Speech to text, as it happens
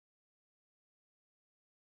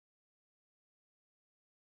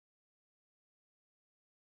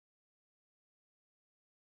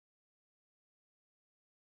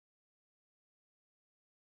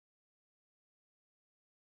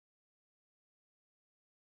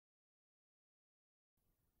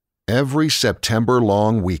Every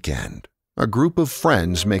September-long weekend, a group of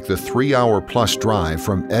friends make the 3-hour-plus drive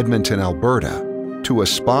from Edmonton, Alberta, to a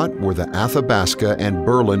spot where the Athabasca and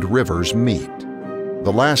Berland rivers meet.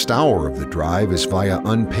 The last hour of the drive is via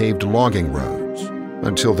unpaved logging roads,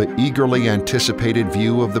 until the eagerly anticipated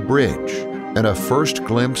view of the bridge and a first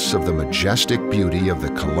glimpse of the majestic beauty of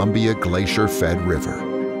the Columbia Glacier-fed river.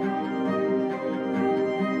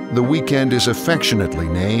 The weekend is affectionately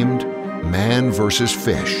named Man vs.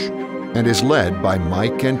 Fish and is led by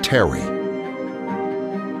Mike and Terry.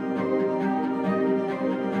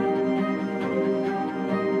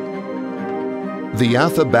 The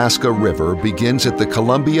Athabasca River begins at the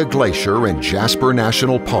Columbia Glacier in Jasper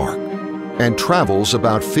National Park and travels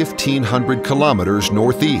about 1,500 kilometers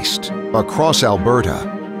northeast across Alberta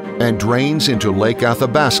and drains into Lake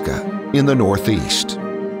Athabasca in the northeast.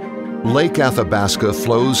 Lake Athabasca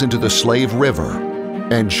flows into the Slave River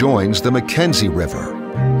and joins the Mackenzie River,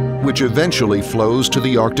 which eventually flows to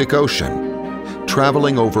the Arctic Ocean,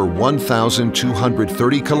 traveling over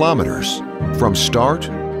 1,230 kilometers from start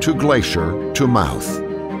to glacier to mouth.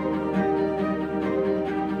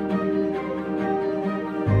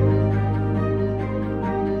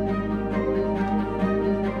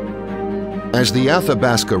 As the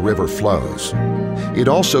Athabasca River flows, it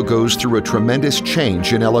also goes through a tremendous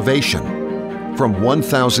change in elevation, from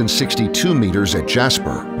 1,062 meters at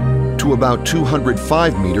Jasper to about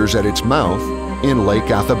 205 meters at its mouth in Lake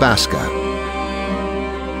Athabasca.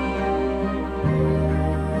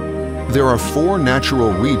 There are 4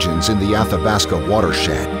 natural regions in the Athabasca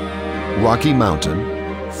watershed: Rocky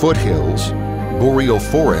Mountain, Foothills, Boreal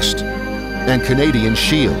Forest, and Canadian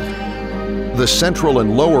Shield. The central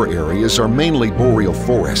and lower areas are mainly Boreal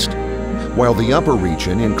Forest, while the upper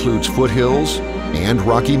region includes foothills and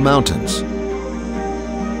Rocky Mountains.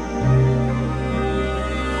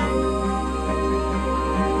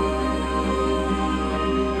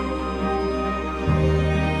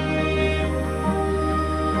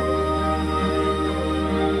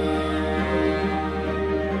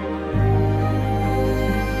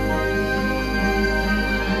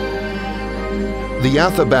 The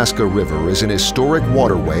Athabasca River is an historic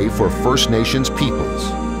waterway for First Nations peoples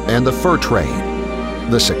and the fur trade.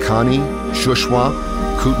 The Sakani, Shuswap,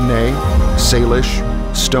 Kootenai, Salish,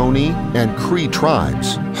 Stoney, and Cree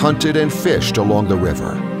tribes hunted and fished along the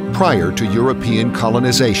river prior to European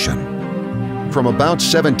colonization. From about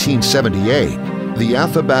 1778, the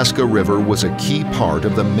Athabasca River was a key part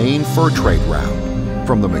of the main fur trade route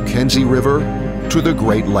from the Mackenzie River to the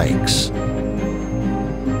Great Lakes.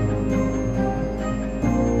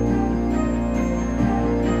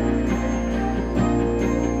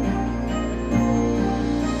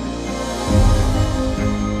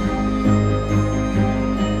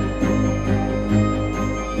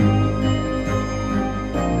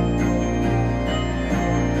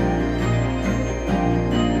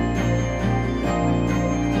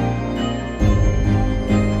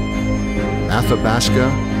 Athabasca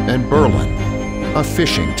and Berland, a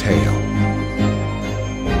fishing tale.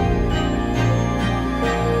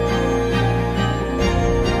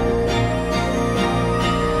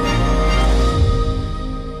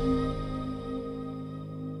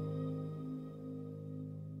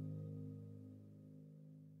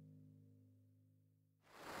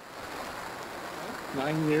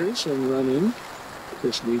 Nine years and running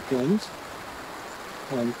this weekend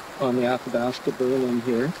on the Athabasca Berland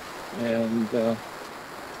here. And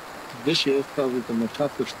this year has probably been the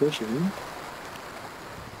toughest fishing.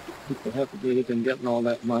 People haven't really been getting all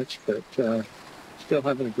that much, but still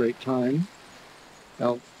having a great time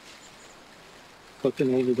out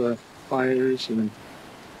cooking over the fires and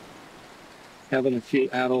having a few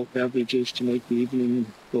adult beverages to make the evening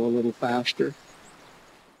go a little faster.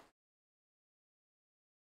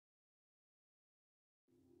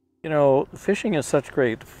 You know, fishing is such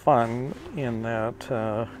great fun in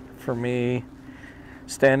that, for me,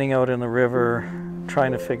 standing out in the river,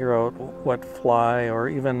 trying to figure out what fly, or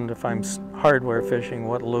even if I'm hardware fishing,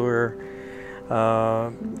 what lure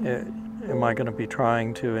am I going to be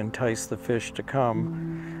trying to entice the fish to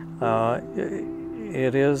come.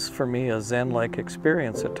 It is, for me, a Zen-like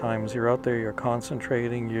experience at times. You're out there, you're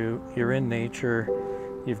concentrating, you're in nature,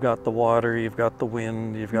 you've got the water, you've got the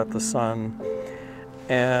wind, you've got the sun.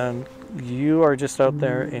 And you are just out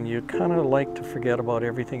there and you kind of like to forget about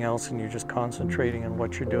everything else and you're just concentrating on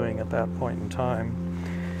what you're doing at that point in time.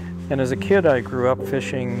 And as a kid, I grew up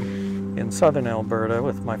fishing in southern Alberta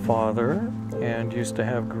with my father and used to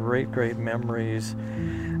have great memories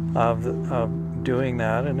of doing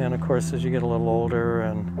that. And then of course, as you get a little older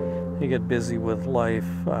and you get busy with life.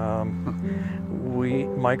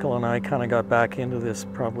 Michael and I kind of got back into this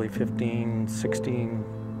probably 15, 16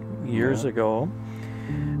 years ago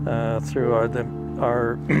through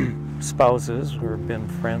our spouses who have been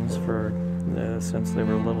friends for since they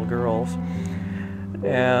were little girls.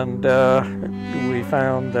 And we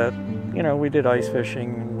found that, you know, we did ice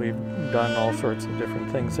fishing, we've done all sorts of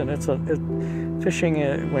different things, and fishing,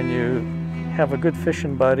 when you have a good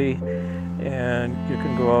fishing buddy and you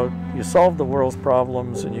can go out, you solve the world's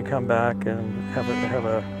problems, and you come back and have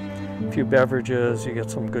a few beverages, you get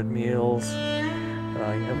some good meals, you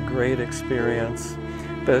have a great experience.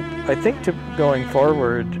 But I think going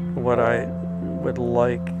forward, what I would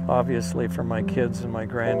like, obviously, for my kids and my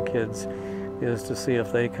grandkids is to see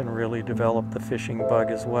if they can really develop the fishing bug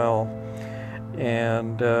as well.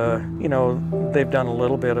 And you know, they've done a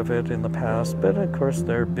little bit of it in the past, but of course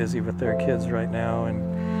they're busy with their kids right now,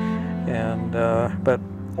 but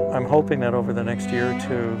I'm hoping that over the next year or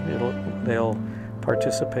two they'll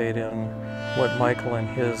participate in what Michael and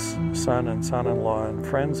his son and son-in-law and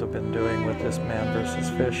friends have been doing with this Man versus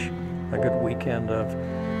Fish, a good weekend of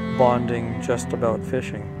bonding just about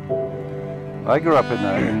fishing. I grew up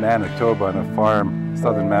in Manitoba on a farm,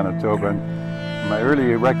 southern Manitoba, and my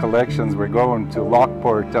early recollections were going to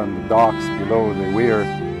Lockport on the docks below the weir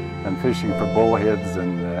and fishing for bullheads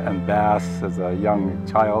and bass as a young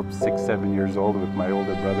child, 6, 7 years old, with my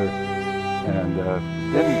older brother. And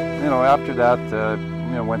then, you know, after that,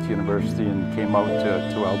 you know, went to university and came out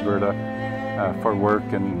to Alberta for work.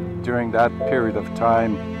 And during that period of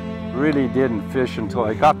time, really didn't fish until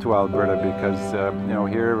I got to Alberta, because you know,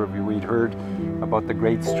 here we'd heard about the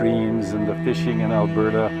great streams and the fishing in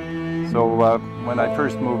Alberta. So when I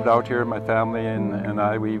first moved out here, my family and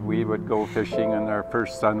I, we would go fishing, and our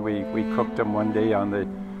first son, we cooked him one day on the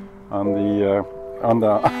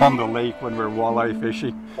lake when we were walleye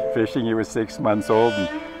fishing. He was 6 months old, and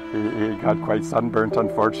he got quite sunburnt,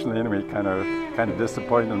 unfortunately, and we kind of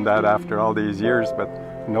disappointed in that after all these years, but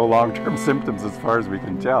no long-term symptoms as far as we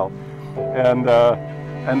can tell. And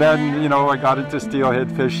then, you know, I got into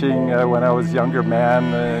steelhead fishing when I was a younger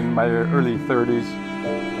man in my early 30s.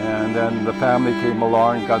 And then the family came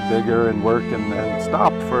along, got bigger and worked, and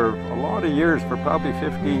stopped for a lot of years, for probably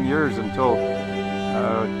 15 years, until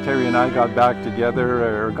Terry and I got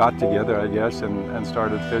together, I guess, and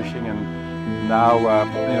started fishing. And now,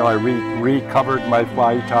 you know, I recovered my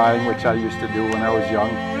fly tying, which I used to do when I was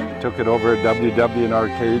young. Took it over at WW and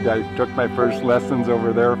Arcade. I took my first lessons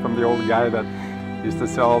over there from the old guy that used to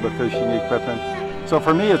sell the fishing equipment. So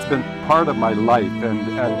for me, it's been part of my life, and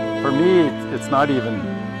for me, it's not even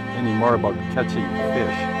anymore about catching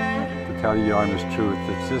fish, to tell you the honest truth.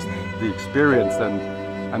 It's just the experience,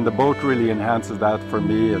 and the boat really enhances that for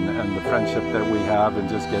me, and the friendship that we have, and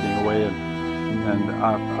just getting away. And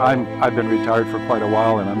I've been retired for quite a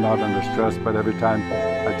while, and I'm not under stress, but every time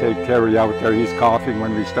I take Terry out there, he's coughing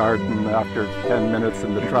when we start, and after 10 minutes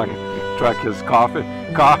in the truck is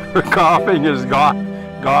coughing is gone,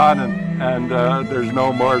 and there's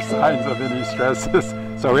no more signs of any stresses.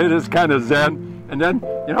 So it is kind of zen. And then,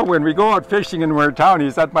 you know, when we go out fishing and we're in town,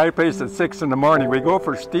 he's at my place at 6 in the morning. We go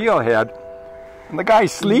for steelhead, and the guy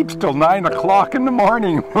sleeps till 9 o'clock in the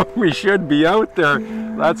morning. We should be out there.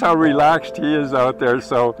 That's how relaxed he is out there.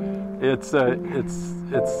 So it's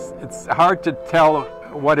hard to tell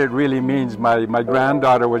what it really means. My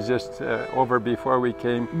granddaughter was just over before we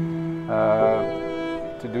came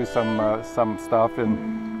to do some stuff,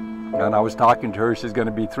 and I was talking to her. She's going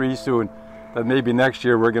to be 3 soon. That maybe next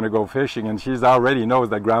year we're going to go fishing, and she's already knows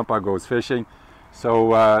that Grandpa goes fishing.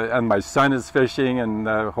 So and my son is fishing, and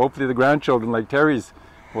hopefully the grandchildren like Terry's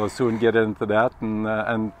will soon get into that.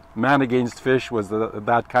 And Man Against Fish was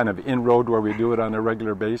that kind of inroad where we do it on a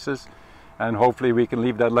regular basis, and hopefully we can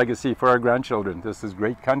leave that legacy for our grandchildren. This is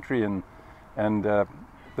great country, and the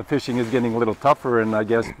fishing is getting a little tougher, and I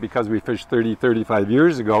guess because we fished 35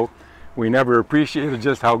 years ago, we never appreciated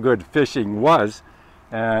just how good fishing was.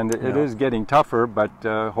 And it is getting tougher, but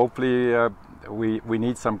hopefully we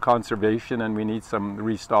need some conservation, and we need some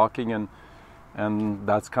restocking, and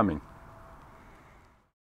that's coming.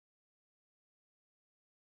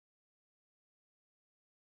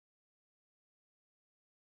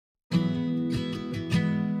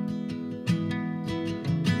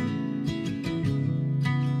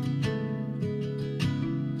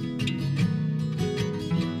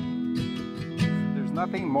 There's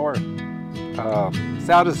nothing more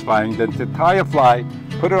satisfying than to tie a fly,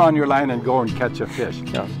 put it on your line, and go and catch a fish.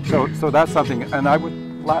 Yeah. So that's something. And I would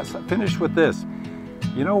finish with this.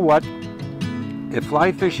 You know what? If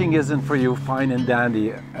fly fishing isn't for you, fine and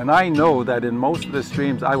dandy. And I know that in most of the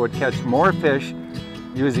streams I would catch more fish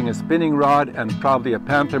using a spinning rod and probably a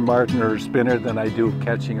panther martin or a spinner than I do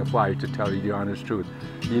catching a fly, to tell you the honest truth.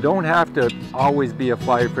 You don't have to always be a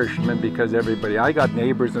fly fisherman, because I got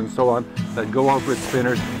neighbors and so on that go out with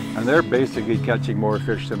spinners and they're basically catching more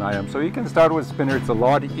fish than I am. So you can start with spinner. It's a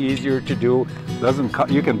lot easier to do.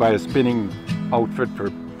 You can buy a spinning outfit for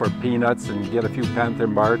peanuts and get a few panther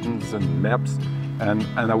martins and meps,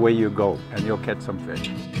 and away you go, and you'll catch some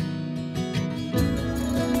fish.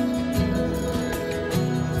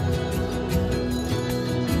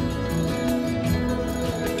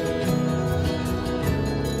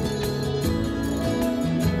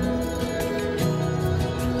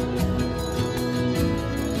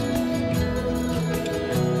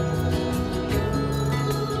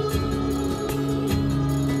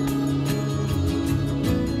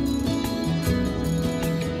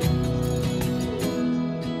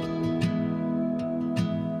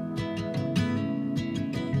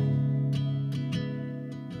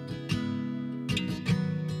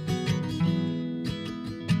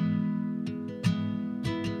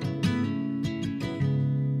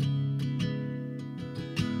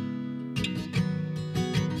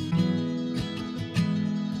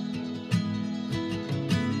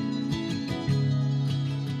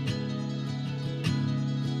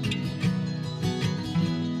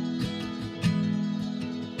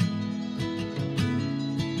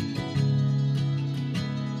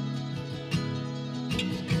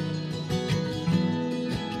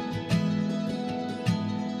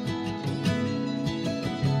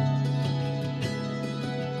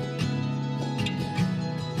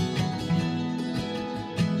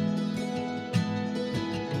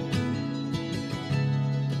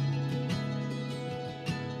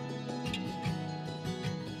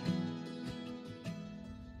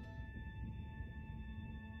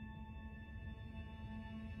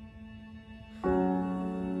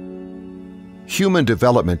 Human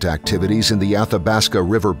development activities in the Athabasca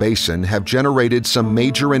River Basin have generated some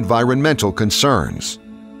major environmental concerns.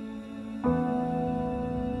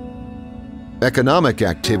 Economic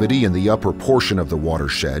activity in the upper portion of the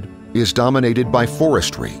watershed is dominated by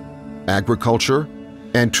forestry, agriculture,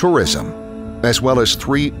 and tourism, as well as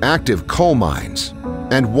 3 active coal mines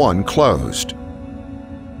and 1 closed.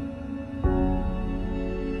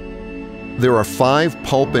 There are 5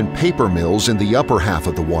 pulp and paper mills in the upper half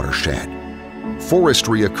of the watershed.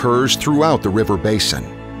 Forestry occurs throughout the river basin,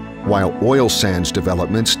 while oil sands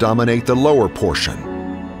developments dominate the lower portion.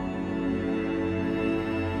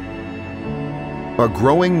 A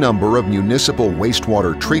growing number of municipal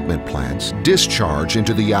wastewater treatment plants discharge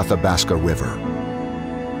into the Athabasca River.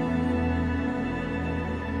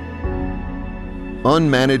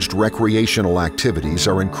 Unmanaged recreational activities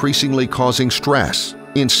are increasingly causing stress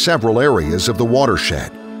in several areas of the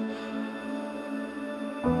watershed.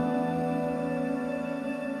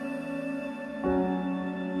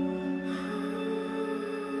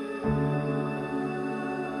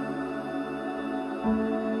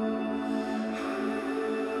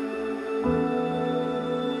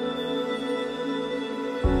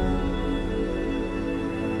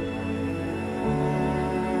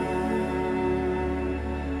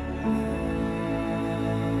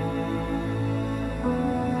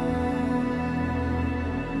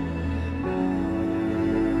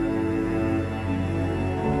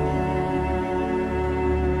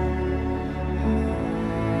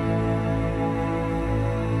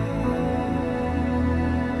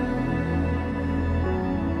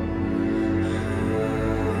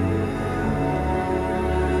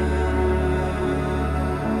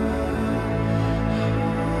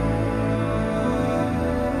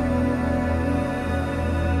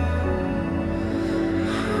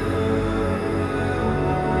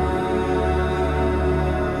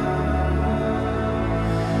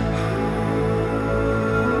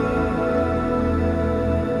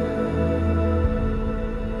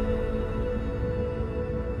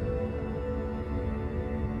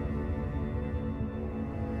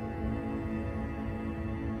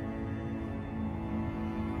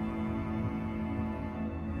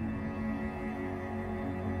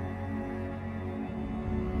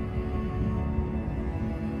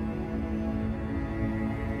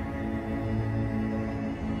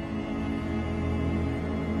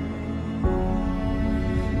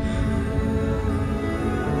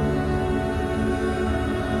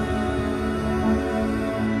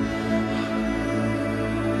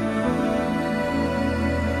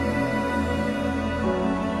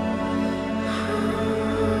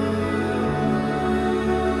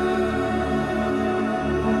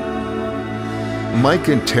 Mike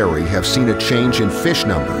and Terry have seen a change in fish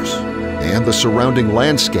numbers and the surrounding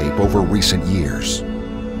landscape over recent years.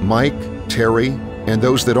 Mike, Terry, And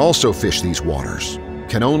those that also fish these waters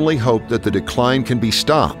can only hope that the decline can be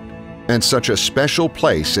stopped, and such a special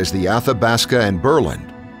place as the Athabasca and Berland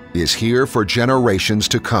is here for generations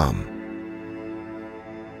to come.